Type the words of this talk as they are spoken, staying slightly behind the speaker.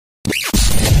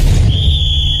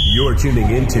You're tuning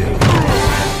into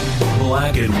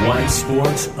Black and White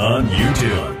Sports on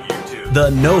YouTube.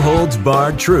 The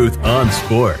no-holds-barred truth on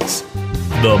sports.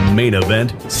 The main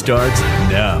event starts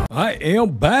now. I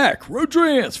am back.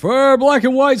 Rodrance for Black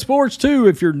and White Sports 2.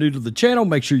 If you're new to the channel,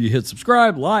 make sure you hit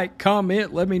subscribe, like,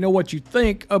 comment. Let me know what you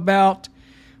think about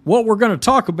what we're going to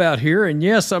talk about here. And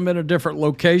yes, I'm in a different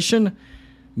location.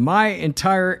 My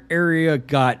entire area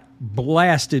got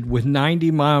blasted with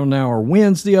 90-mile-an-hour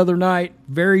winds the other night.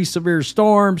 Very severe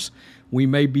storms. We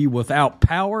may be without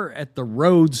power at the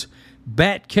Rhodes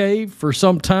Bat Cave for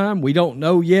some time. We don't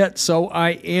know yet, so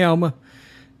I am,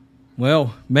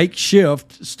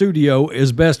 makeshift studio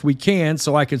as best we can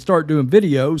so I can start doing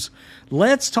videos.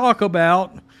 Let's talk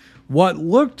about what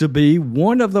looked to be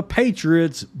one of the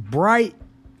Patriots' bright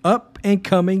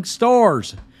up-and-coming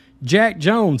stars, Jack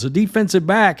Jones, a defensive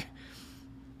back.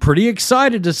 Pretty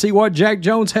excited to see what Jack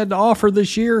Jones had to offer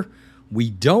this year. We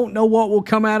don't know what will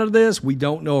come out of this. We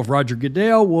don't know if Roger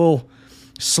Goodell will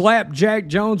slap Jack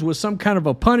Jones with some kind of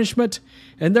a punishment.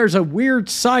 And there's a weird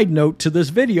side note to this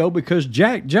video because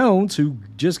Jack Jones, who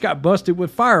just got busted with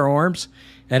firearms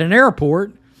at an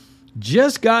airport,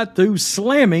 just got through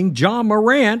slamming John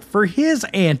Morant for his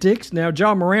antics. Now,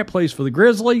 John Morant plays for the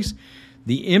Grizzlies.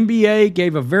 The NBA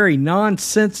gave a very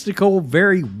nonsensical,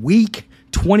 very weak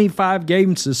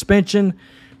 25-game suspension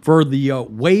for the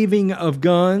waving of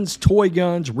guns, toy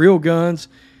guns, real guns,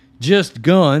 just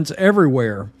guns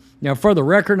everywhere. Now, for the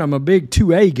record, I'm a big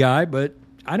 2A guy, but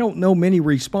I don't know many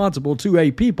responsible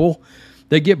 2A people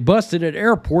that get busted at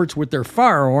airports with their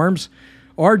firearms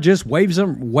or just waves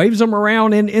them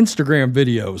around in Instagram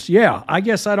videos. Yeah, I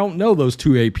guess I don't know those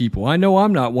 2A people. I know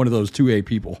I'm not one of those 2A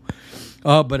people.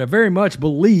 But I very much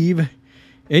believe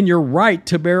in your right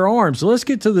to bear arms. So let's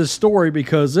get to this story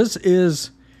because this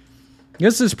is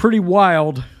pretty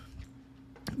wild.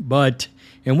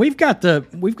 And we've got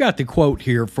the quote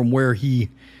here from where he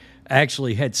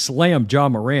actually had slammed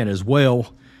John Morant as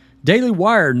well. Daily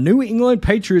Wire: New England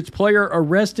Patriots player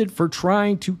arrested for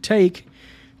trying to take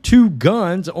two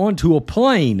guns onto a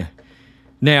plane.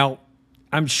 Now,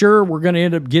 I'm sure we're going to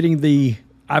end up getting the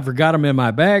I forgot them in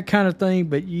my bag kind of thing,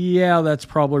 but yeah, that's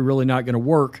probably really not going to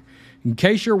work. In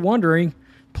case you're wondering,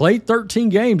 played 13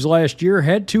 games last year,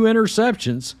 had 2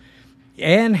 interceptions,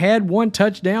 and had 1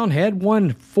 touchdown, had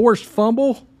 1 forced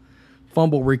fumble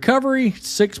recovery,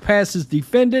 6 passes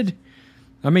defended.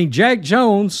 I mean, Jack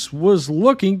Jones was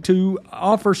looking to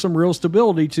offer some real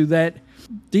stability to that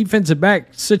defensive back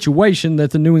situation that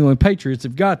the New England Patriots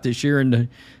have got this year. And to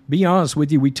be honest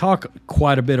with you, we talk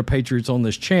quite a bit of Patriots on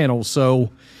this channel. So,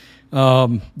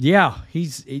 minicamp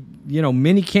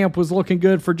was looking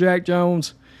good for Jack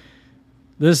Jones.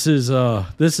 This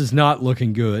is not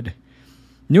looking good.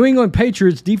 New England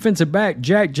Patriots defensive back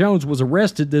Jack Jones was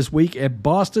arrested this week at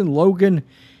Boston Logan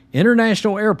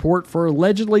International Airport for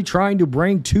allegedly trying to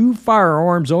bring 2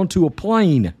 firearms onto a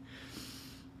plane.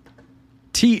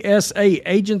 TSA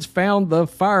agents found the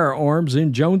firearms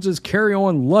in Jones's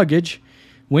carry-on luggage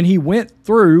when he went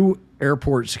through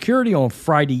airport security on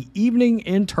Friday evening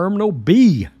in Terminal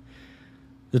B.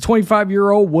 The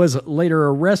 25-year-old was later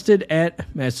arrested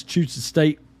at Massachusetts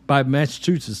State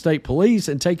Police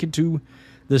and taken to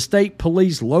the State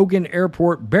Police Logan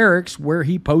Airport Barracks, where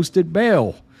he posted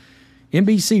bail.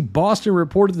 NBC Boston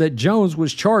reported that Jones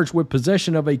was charged with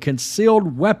possession of a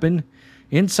concealed weapon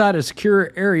inside a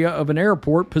secure area of an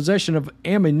airport, possession of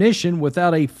ammunition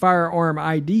without a firearm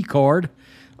ID card,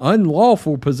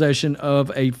 unlawful possession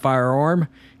of a firearm,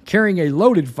 carrying a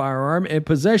loaded firearm, and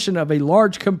possession of a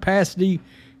large capacity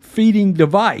feeding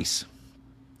device.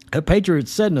 The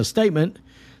Patriots said in a statement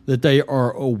that they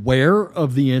are aware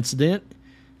of the incident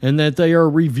and that they are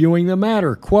reviewing the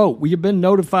matter. Quote, "We have been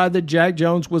notified that Jack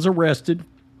Jones was arrested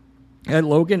at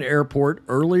Logan Airport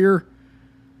earlier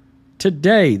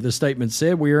today," the statement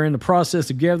said. "We are in the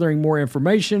process of gathering more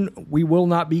information. We will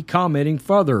not be commenting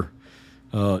further."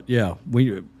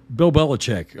 Bill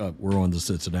Belichick, we're on to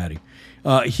Cincinnati.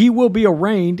 He will be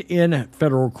arraigned in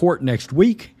federal court next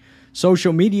week.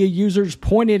 Social media users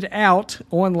pointed out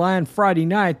online Friday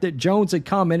night that Jones had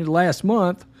commented last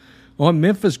month on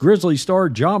Memphis Grizzlies star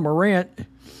John Morant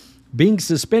being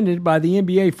suspended by the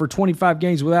NBA for 25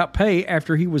 games without pay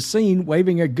after he was seen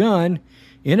waving a gun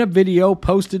in a video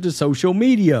posted to social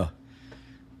media.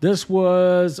 This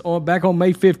was back on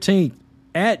May 15th.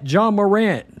 At John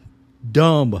Morant,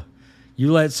 dumb.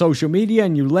 You let social media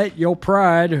and you let your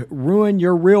pride ruin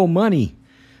your real money.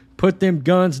 Put them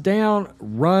guns down,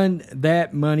 run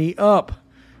that money up.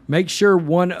 Make sure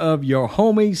one of your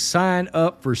homies sign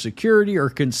up for security or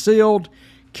concealed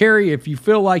carry if you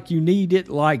feel like you need it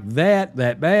like that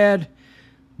bad.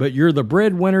 but you're the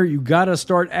breadwinner. You got to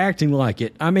start acting like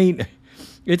it. I mean,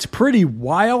 it's pretty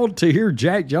wild to hear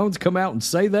Jack Jones come out and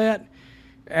say that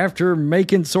after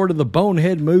making sort of the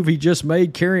bonehead move he just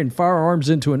made, carrying firearms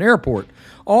into an airport.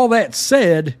 All that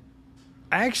said,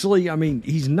 actually, I mean,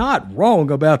 he's not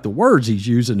wrong about the words he's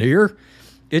using here.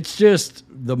 It's just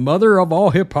the mother of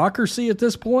all hypocrisy at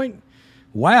this point.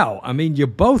 Wow. I mean, you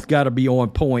both got to be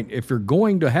on point. If you're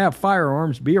going to have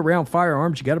firearms, be around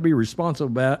firearms, you got to be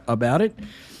responsible about it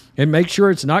and make sure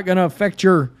it's not going to affect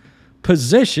your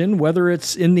position, whether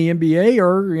it's in the NBA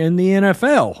or in the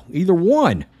NFL, either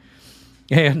one.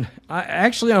 And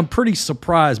I'm pretty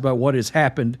surprised by what has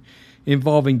happened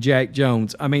involving Jack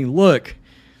Jones. I mean, look,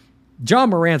 John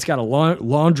Morant's got a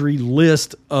laundry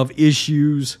list of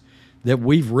issues that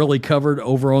we've really covered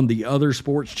over on the other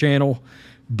sports channel.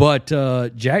 But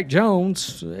Jack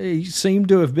Jones, he seemed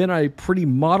to have been a pretty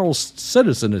model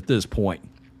citizen at this point.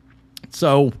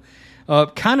 So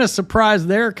kind of surprised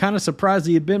there, kind of surprised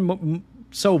he had been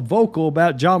so vocal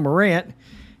about John Morant.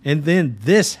 And then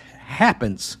this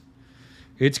happens.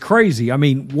 It's crazy. I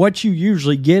mean, what you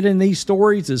usually get in these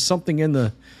stories is something in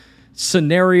the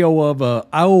scenario of,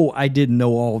 I didn't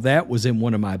know all that was in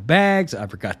one of my bags. I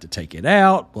forgot to take it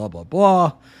out, blah, blah,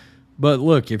 blah. But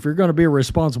look, if you're going to be a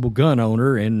responsible gun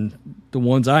owner, and the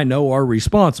ones I know are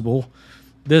responsible,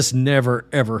 this never,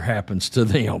 ever happens to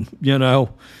them. You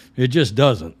know, it just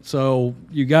doesn't. So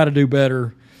you got to do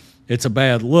better. It's a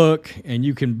bad look, and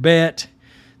you can bet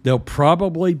there'll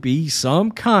probably be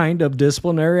some kind of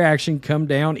disciplinary action come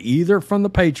down either from the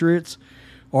Patriots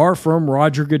or from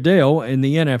Roger Goodell in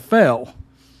the NFL.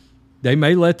 They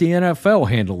may let the NFL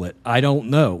handle it. I don't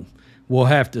know. We'll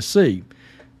have to see.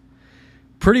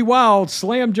 Pretty wild.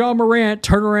 Slam John Morant,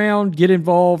 turn around, get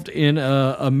involved in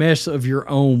a mess of your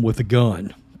own with a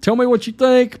gun. Tell me what you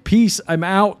think. Peace. I'm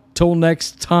out. Till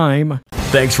next time.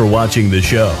 Thanks for watching the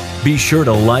show. Be sure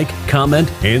to like,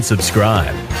 comment, and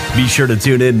subscribe. Be sure to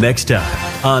tune in next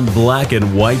time on Black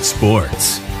and White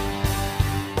Sports.